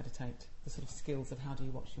how to meditate, the sort of skills of how do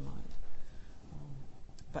you watch your mind.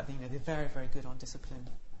 But they're very, very good on discipline,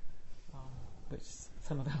 which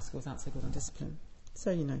some of our schools aren't so good on discipline.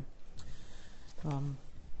 So,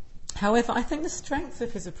 however, I think the strength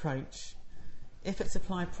of his approach, if it's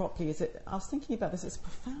applied properly, I was thinking about this, it's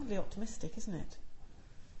profoundly optimistic, isn't it?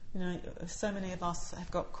 So many of us have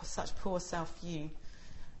got such poor self-view,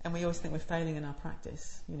 and we always think we're failing in our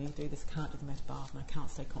practice. You do this, I can't do the Metabhavana, I can't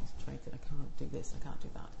stay concentrated, I can't do this, I can't do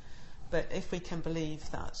that. But if we can believe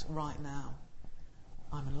that right now,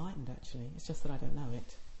 I'm enlightened actually, it's just that I don't know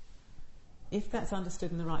it. If that's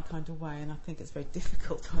understood in the right kind of way, and I think it's very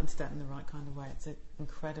difficult to understand in the right kind of way, it's an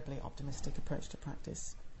incredibly optimistic approach to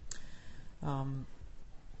practice.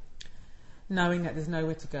 Knowing that there's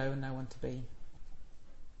nowhere to go and no one to be.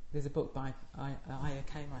 There's a book by Aya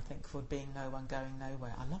Kamer, I think, called Being No One, Going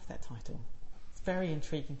Nowhere. I love that title. It's a very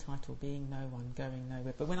intriguing title, Being No One, Going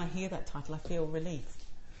Nowhere. But when I hear that title, I feel relief.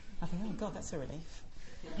 I think, oh God, that's a relief.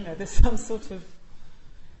 There's some sort of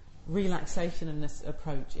relaxation in this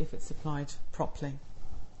approach if it's applied properly.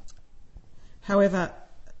 However,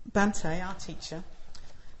 Bhante, our teacher,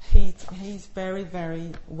 he's very,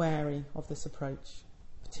 very wary of this approach,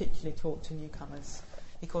 particularly taught to newcomers.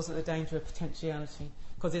 He calls it the danger of potentiality,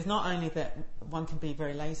 because it's not only that one can be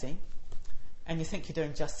very lazy and you think you're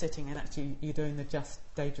doing just sitting, and actually you're doing the just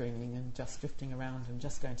daydreaming and just drifting around and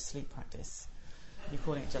just going to sleep practice. You're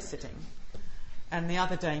calling it just sitting. And the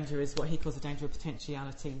other danger is what he calls the danger of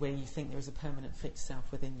potentiality, where you think there is a permanent fixed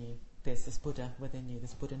self within you. There's this Buddha within you,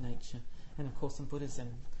 this Buddha nature. And of course in Buddhism,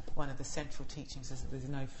 one of the central teachings is that there's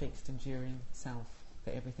no fixed, enduring self,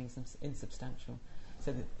 that everything's insubstantial.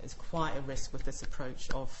 So there's quite a risk with this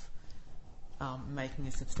approach of making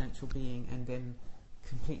a substantial being and then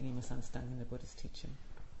completely misunderstanding the Buddha's teaching.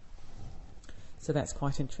 So that's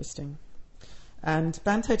quite interesting. And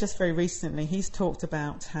Bhante, just very recently, he's talked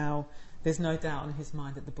about how there's no doubt in his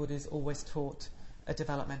mind that the Buddha's always taught a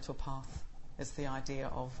developmental path. It's the idea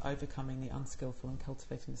of overcoming the unskillful and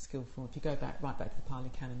cultivating the skillful. If you go right back to the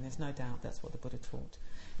Pali Canon, there's no doubt that's what the Buddha taught.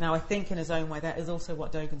 Now, I think in his own way that is also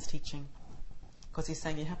what Dogen's teaching, because he's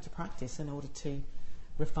saying you have to practice in order to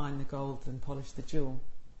refine the gold and polish the jewel.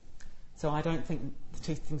 So I don't think the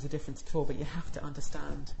two things are different at all, but you have to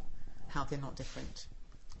understand how they're not different.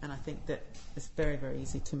 And I think that it's very, very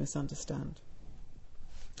easy to misunderstand.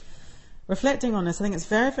 Reflecting on this, I think it's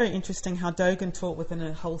very, very interesting how Dogen taught within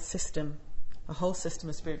a whole system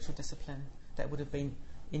of spiritual discipline that would have been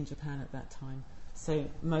in Japan at that time. So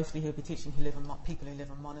mostly he'll be teaching people who live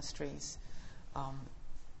in monasteries,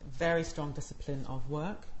 very strong discipline of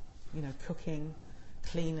work, cooking,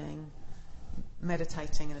 cleaning,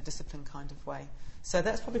 meditating in a disciplined kind of way. So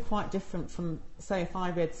that's probably quite different from, say, if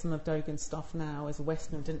I read some of Dogen's stuff now as a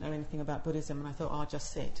Westerner and didn't know anything about Buddhism and I thought, I'll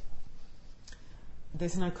just sit.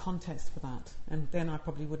 There's no context for that, and then I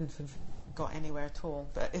probably wouldn't have got anywhere at all.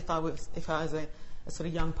 But if I was a sort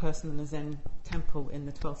of young person in a Zen temple in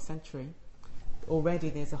the 12th century, already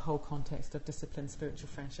there's a whole context of discipline, spiritual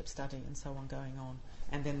friendship, study, and so on going on.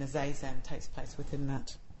 And then the Zazen takes place within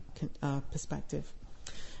that perspective.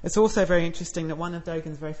 It's also very interesting that one of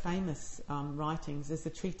Dogen's very famous writings is the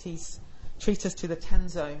treatise to the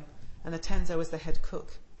Tenzo, and the Tenzo is the head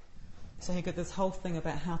cook. So he got this whole thing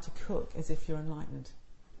about how to cook as if you're enlightened.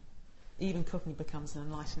 Even cooking becomes an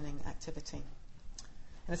enlightening activity.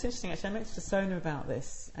 And it's interesting, actually, I met Sona about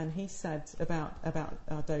this, and he said about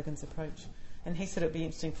Dogen's approach, and he said it would be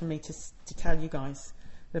interesting for me to tell you guys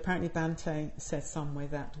that apparently Bhante says somewhere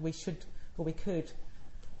that we could,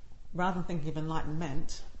 rather than thinking of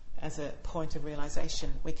enlightenment as a point of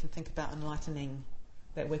realization, we can think about enlightening,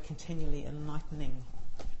 that we're continually enlightening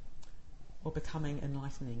or becoming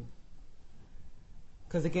enlightening.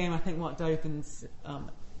 Because again, I think what Dogen's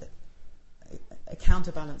a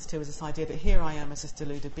counterbalance to is this idea that here I am as this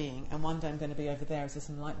deluded being, and one day I'm going to be over there as this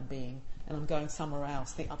enlightened being, and I'm going somewhere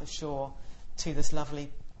else, the other shore, to this lovely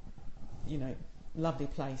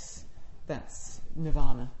place that's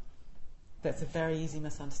nirvana. That's a very easy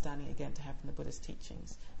misunderstanding again to have from the Buddhist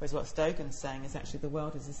teachings. Whereas what Dogen's saying is actually the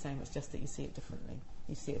world is the same, it's just that you see it differently.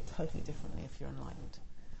 You see it totally differently if you're enlightened.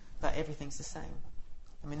 But everything's the same.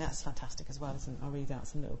 I mean, that's fantastic as well, isn't it? I'll read out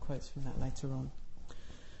some little quotes from that later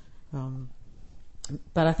on.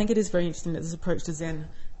 But I think it is very interesting that this approach to Zen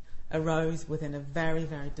arose within a very,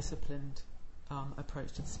 very disciplined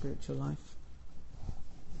approach to the spiritual life.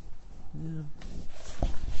 Yeah.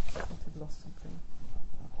 I think I've lost something.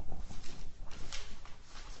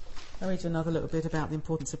 I'll read you another little bit about the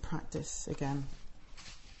importance of practice again.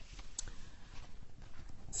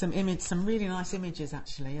 Some really nice images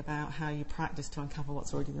actually about how you practice to uncover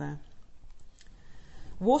what's already there.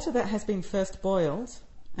 Water that has been first boiled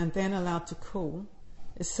and then allowed to cool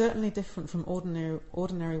is certainly different from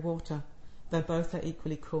ordinary water, though both are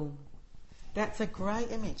equally cool. That's a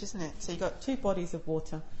great image, isn't it? So you've got two bodies of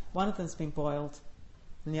water. One of them's been boiled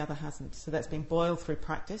and the other hasn't. So that's been boiled through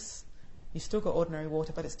practice. You've still got ordinary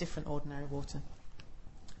water, but it's different ordinary water.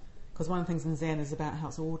 Because one of the things in Zen is about how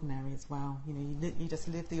it's ordinary as well. You just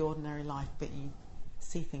live the ordinary life, but you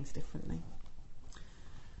see things differently.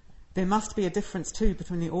 There must be a difference too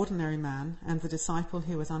between the ordinary man and the disciple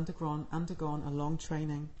who has undergone a long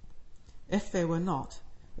training. If there were not,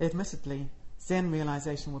 admittedly, Zen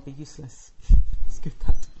realization would be useless. It's good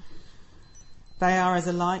that. They are as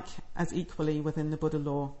alike as equally within the Buddha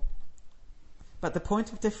law. But the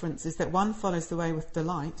point of difference is that one follows the way with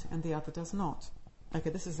delight and the other does not. Okay,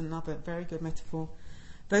 this is another very good metaphor.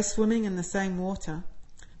 Though swimming in the same water,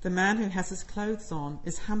 the man who has his clothes on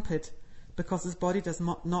is hampered because his body does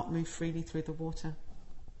not move freely through the water.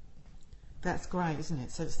 That's great, isn't it?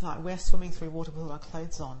 So it's like we're swimming through water with our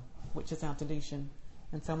clothes on, which is our delusion.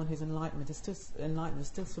 And someone who's enlightened is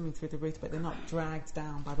still swimming through the water, but they're not dragged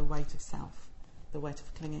down by the weight of self, the weight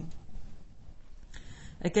of clinging.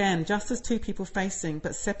 Again, just as two people facing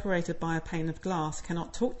but separated by a pane of glass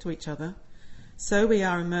cannot talk to each other, so we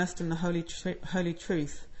are immersed in the holy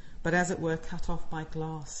truth, but as it were cut off by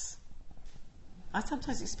glass. I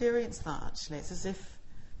sometimes experience that actually. It's as if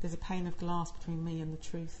there's a pane of glass between me and the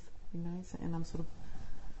truth, and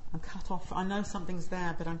I'm cut off. I know something's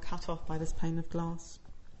there, but I'm cut off by this pane of glass.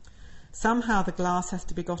 Somehow the glass has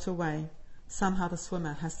to be got away. Somehow the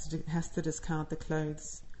swimmer has to discard the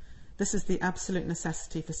clothes. This is the absolute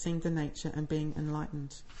necessity for seeing the nature and being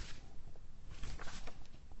enlightened.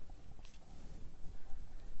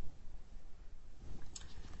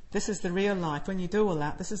 This is the real life. When you do all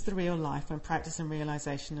that, this is the real life when practice and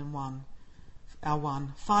realization are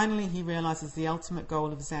one. Finally, he realizes the ultimate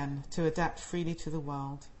goal of Zen, to adapt freely to the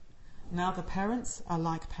world. Now the parents are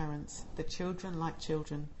like parents, the children like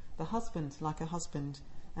children, the husband like a husband,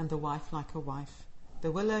 and the wife like a wife.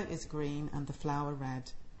 The willow is green and the flower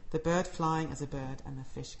red, the bird flying as a bird and the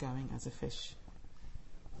fish going as a fish.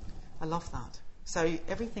 I love that. So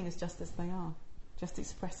everything is just as they are, just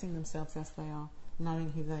expressing themselves as they are,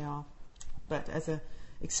 knowing who they are, but as an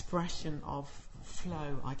expression of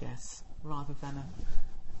flow, I guess, rather than a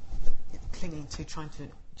clinging to trying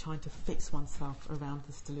to fix oneself around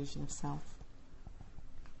this delusion of self.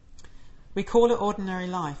 We call it ordinary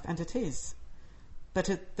life, and it is. But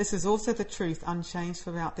this is also the truth, unchanged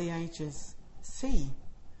throughout the ages. See,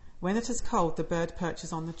 when it is cold, the bird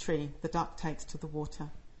perches on the tree, the duck takes to the water.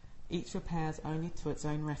 Each repairs only to its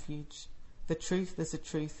own refuge. The truth is a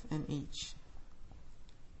truth in each.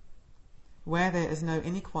 Where there is no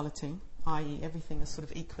inequality, i.e. everything is sort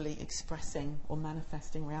of equally expressing or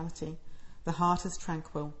manifesting reality, the heart is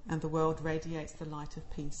tranquil and the world radiates the light of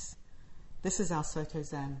peace. This is our Soto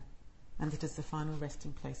Zen, and it is the final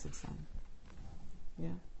resting place of Zen. Yeah.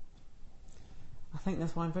 I think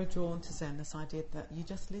that's why I'm very drawn to Zen, this idea that you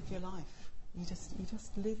just live your life. You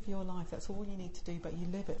just live your life. That's all you need to do, but you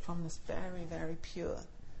live it from this very, very pure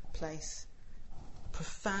place.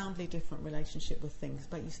 Profoundly different relationship with things,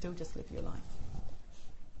 but you still just live your life.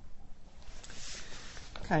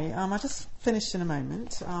 Okay, I just finished in a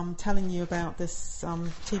moment telling you about this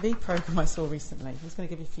TV program I saw recently. I was going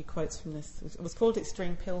to give you a few quotes from this. It was called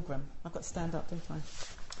Extreme Pilgrim. I've got to stand up, don't I?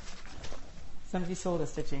 Some of you saw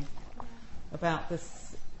this, did you? About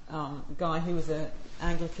this guy who was an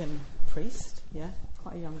Anglican priest,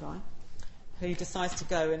 quite a young guy, who decides to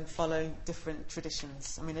go and follow different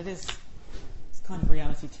traditions. I mean, it's kind of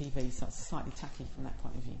reality TV, so it's slightly tacky from that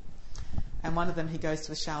point of view. And one of them, he goes to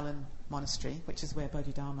the Shaolin Monastery, which is where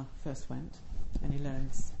Bodhidharma first went, and he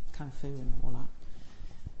learns Kung Fu and all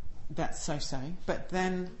that. That's so-so. But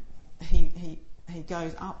then he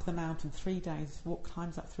goes up the mountain 3 days,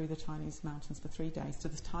 climbs up through the Chinese mountains for 3 days to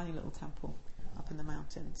this tiny little temple up in the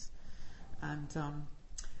mountains. And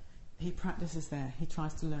he practices there. He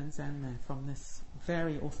tries to learn Zen there from this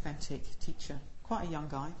very authentic teacher. Quite a young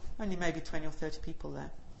guy, only maybe 20 or 30 people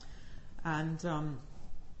there. And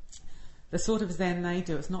the sort of Zen they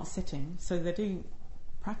do, it's not sitting, so they do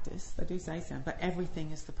practice, they do Zazen, but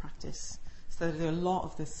everything is the practice. So they do a lot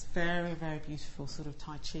of this very, very beautiful sort of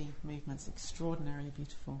Tai Chi movements, extraordinarily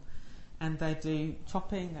beautiful. And they do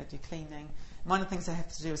chopping, they do cleaning. One of the things they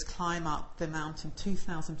have to do is climb up the mountain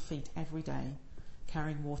 2,000 feet every day,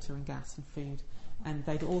 carrying water and gas and food. And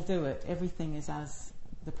they all do it. Everything is as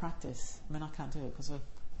the practice. I mean, I can't do it because of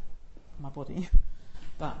my body.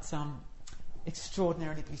 But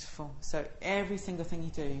extraordinarily beautiful. So every single thing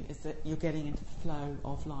you do is that you're getting into the flow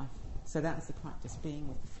of life. So that is the practice, being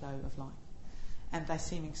with the flow of life. And they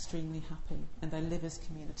seem extremely happy, and they live as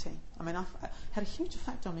community. I mean, I've had a huge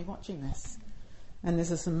effect on me watching this. And there's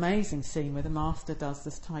this amazing scene where the master does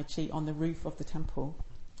this Tai Chi on the roof of the temple.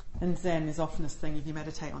 And Zen is often this thing, if you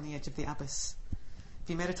meditate on the edge of the abyss. If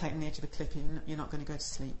you meditate on the edge of a cliff, you're not going to go to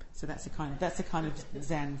sleep. So that's a kind of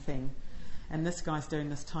Zen thing. And this guy's doing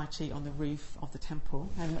this Tai Chi on the roof of the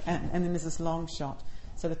temple. And then there's this long shot.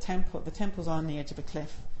 So the temple's on the edge of a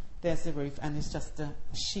cliff. There's the roof, and there's just a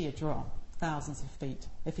sheer drop, thousands of feet.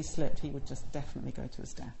 If he slipped, he would just definitely go to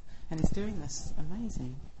his death. And he's doing this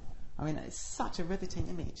amazing. I mean, it's such a riveting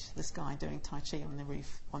image, this guy doing Tai Chi on the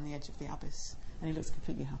roof, on the edge of the abyss. And he looks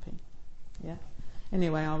completely happy. Yeah?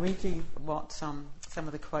 Anyway, I'll read you what some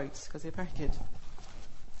of the quotes, because they're very good.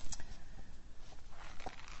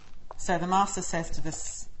 So the master says to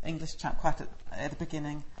this English chap quite at the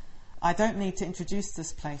beginning, I don't need to introduce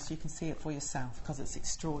this place, you can see it for yourself, because it's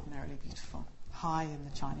extraordinarily beautiful, high in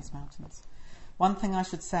the Chinese mountains. One thing I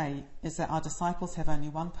should say is that our disciples have only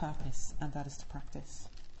one purpose, and that is to practice.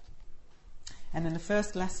 And in the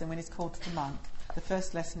first lesson, when he's called to the monk, the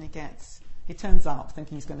first lesson he gets, he turns up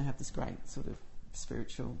thinking he's going to have this great sort of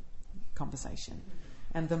spiritual conversation.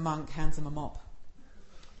 And the monk hands him a mop.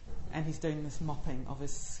 And he's doing this mopping of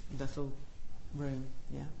his little room,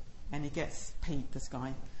 And he gets Pete, this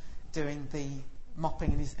guy, doing the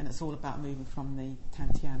mopping, and it's all about moving from the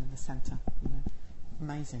Tantian, the centre,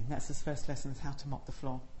 Amazing. That's his first lesson, is how to mop the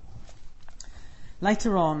floor.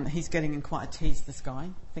 Later on, he's getting in quite a tease, this guy,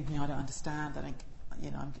 thinking, I don't understand,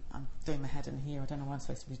 I'm doing my head in here, I don't know what I'm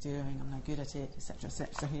supposed to be doing, I'm no good at it, etc.,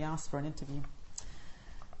 etc. So he asks for an interview.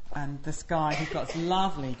 And this guy, who's got this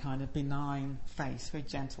lovely kind of benign face, very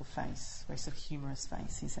gentle face, very sort of humorous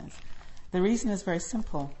face, he says, the reason is very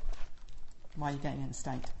simple why you're getting in a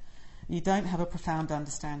state. You don't have a profound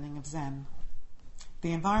understanding of Zen.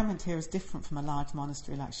 The environment here is different from a large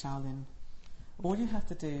monastery like Shaolin. All you have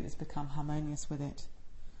to do is become harmonious with it.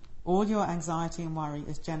 All your anxiety and worry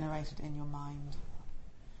is generated in your mind.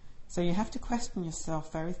 So you have to question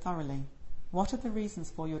yourself very thoroughly. What are the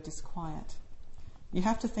reasons for your disquiet? You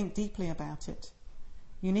have to think deeply about it.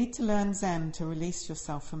 You need to learn Zen to release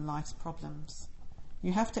yourself from life's problems.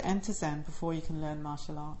 You have to enter Zen before you can learn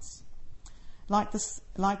martial arts. Like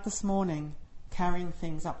this morning, carrying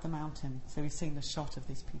things up the mountain. So we've seen the shot of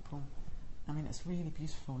these people. I mean, it's really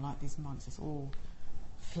beautiful, like these monks, it's all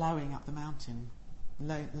flowing up the mountain,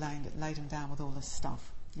 laden down with all this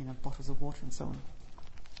stuff, bottles of water and so on.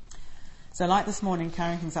 So like this morning,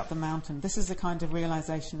 carrying things up the mountain, this is a kind of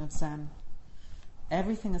realization of Zen.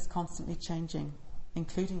 Everything is constantly changing,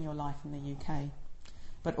 including your life in the UK.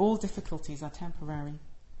 But all difficulties are temporary.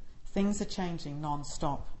 Things are changing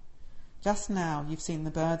non-stop. Just now, you've seen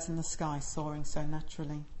the birds in the sky soaring so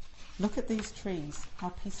naturally. Look at these trees, how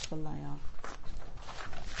peaceful they are.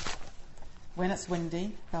 When it's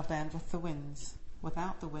windy, they'll bend with the winds.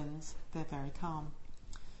 Without the winds, they're very calm.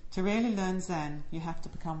 To really learn Zen, you have to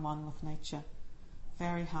become one with nature.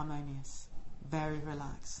 Very harmonious, very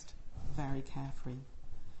relaxed, very carefree.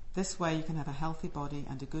 This way you can have a healthy body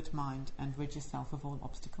and a good mind and rid yourself of all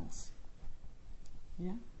obstacles.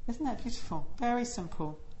 Yeah? Isn't that beautiful? Very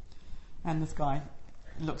simple. And this guy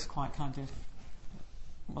looks quite kind of,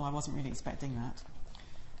 well, I wasn't really expecting that.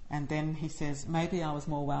 And then he says, maybe I was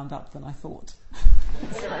more wound up than I thought.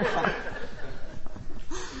 It's very funny.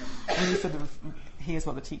 And he sort of hears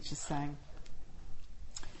what the teacher's saying.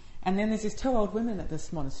 And then there's these two old women at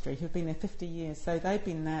this monastery who've been there 50 years. So they've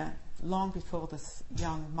been there long before this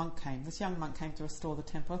young monk came. This young monk came to restore the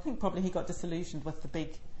temple. I think probably he got disillusioned with the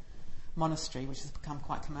big monastery, which has become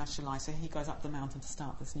quite commercialised. So he goes up the mountain to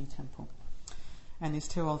start this new temple. And these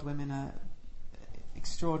two old women are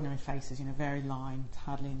extraordinary faces, very lined,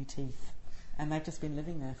 hardly any teeth. And they've just been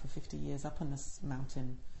living there for 50 years up on this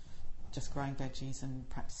mountain, just growing veggies and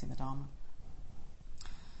practicing the Dharma.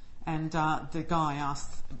 And the guy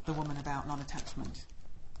asked the woman about non-attachment.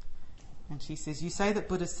 And she says, you say that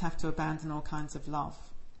Buddhists have to abandon all kinds of love.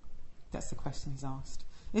 That's the question he's asked.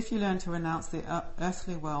 If you learn to renounce the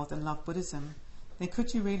earthly world and love Buddhism, then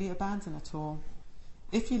could you really abandon it all?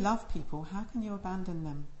 If you love people, how can you abandon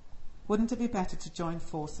them? Wouldn't it be better to join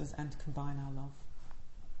forces and combine our love?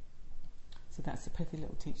 So that's the pithy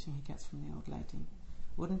little teaching he gets from the old lady.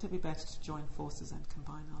 Wouldn't it be better to join forces and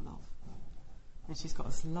combine our love? And she's got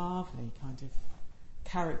this lovely kind of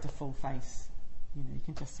characterful face. You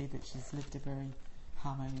can just see that she's lived a very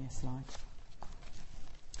harmonious life.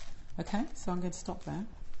 Okay, so I'm going to stop there.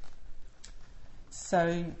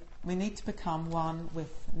 So we need to become one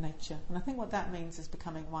with nature. And I think what that means is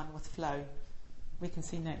becoming one with flow. We can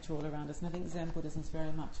see nature all around us. And I think Zen Buddhism is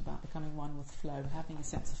very much about becoming one with flow, having a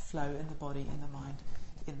sense of flow in the body, in the mind,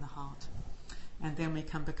 in the heart. And then we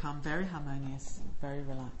can become very harmonious, very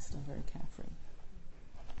relaxed and very carefree.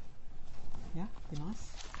 Yeah, be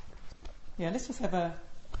nice. Yeah, let's just have a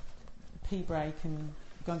pee break and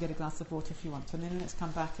go and get a glass of water if you want to. And then let's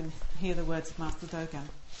come back and hear the words of Master Dogen.